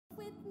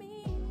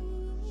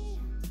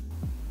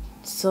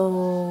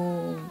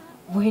So,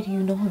 where do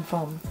you know him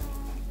from?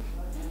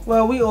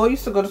 Well, we all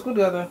used to go to school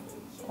together.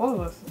 All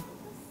of us.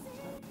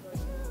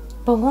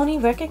 But won't he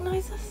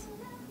recognize us?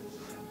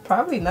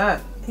 Probably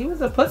not. He was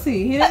a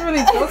pussy. He didn't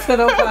really talk to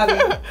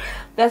nobody.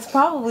 That's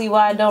probably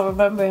why I don't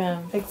remember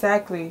him.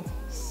 Exactly.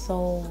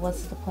 So,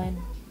 what's the plan?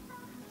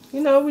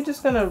 You know, we're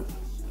just gonna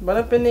run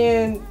up in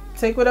there and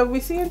take whatever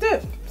we see and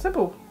dip.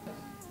 Simple.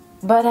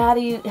 But how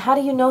do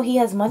you know he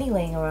has money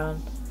laying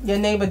around? Your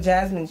neighbor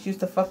Jasmine, she used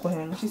to fuck with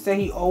him. She said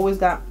he always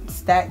got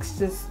stacks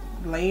just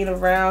laying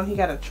around. He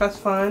got a trust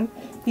fund.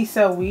 He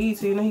sell weed,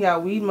 so you know he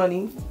got weed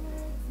money.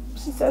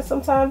 She said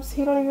sometimes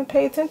he don't even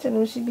pay attention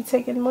when she be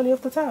taking money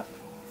off the top.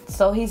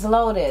 So he's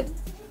loaded.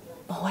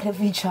 What if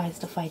he tries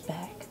to fight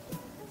back?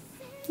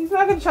 He's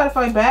not gonna try to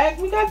fight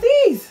back. We got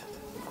these.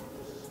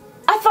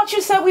 I thought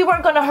you said we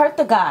weren't gonna hurt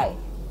the guy.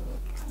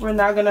 We're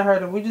not gonna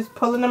hurt him. We're just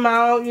pulling him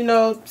out, you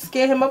know,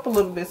 scare him up a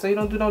little bit so he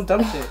don't do no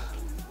dumb shit.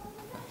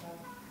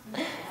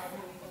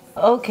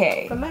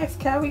 Okay. Relax,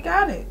 Kat. We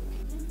got it.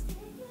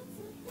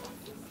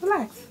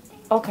 Relax.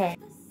 Okay.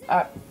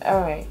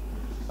 Alright.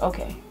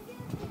 Okay.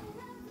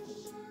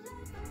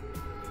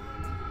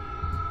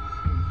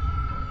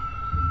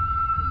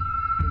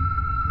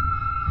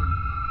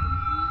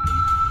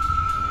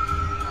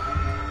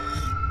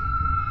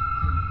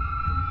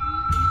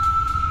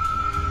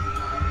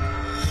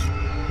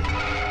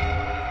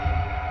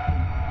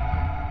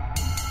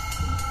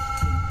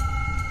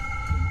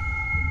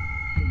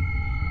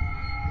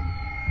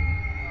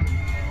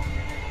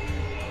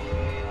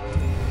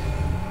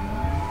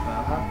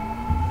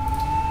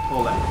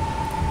 Hold that.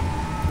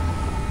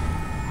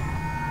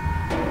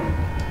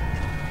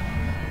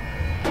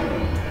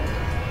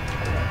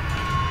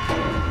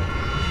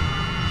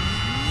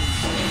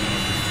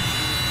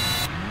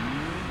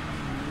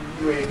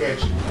 You ain't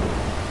catch it.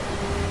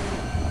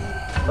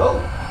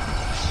 Oh.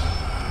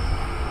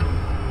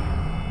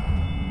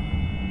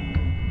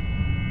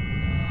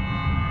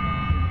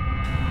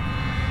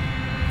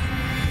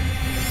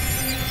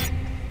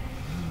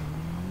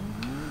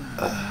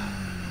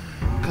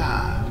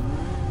 God.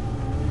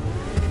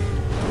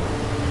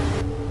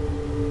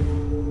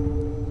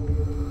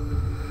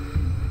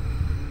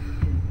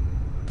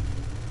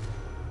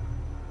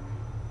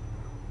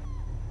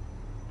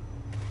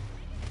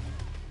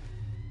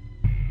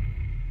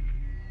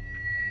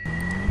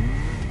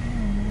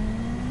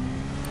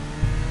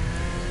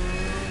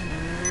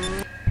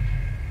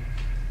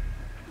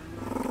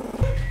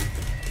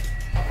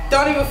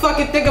 Don't even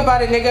fucking think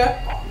about it,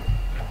 nigga.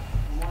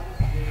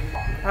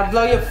 I'll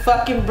blow your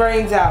fucking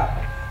brains out.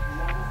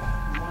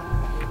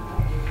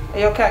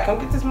 Hey, yo, Kat, come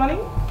get this money.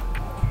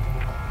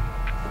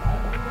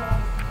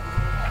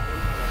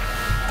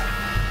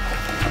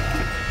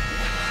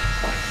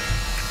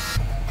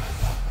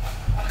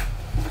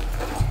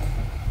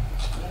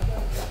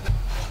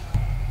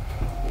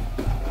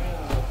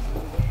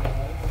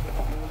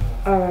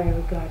 Alright,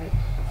 we got it.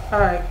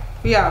 Alright,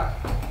 we out.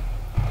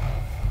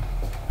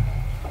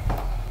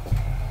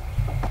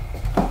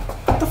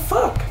 What the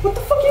fuck? What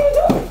the fuck are you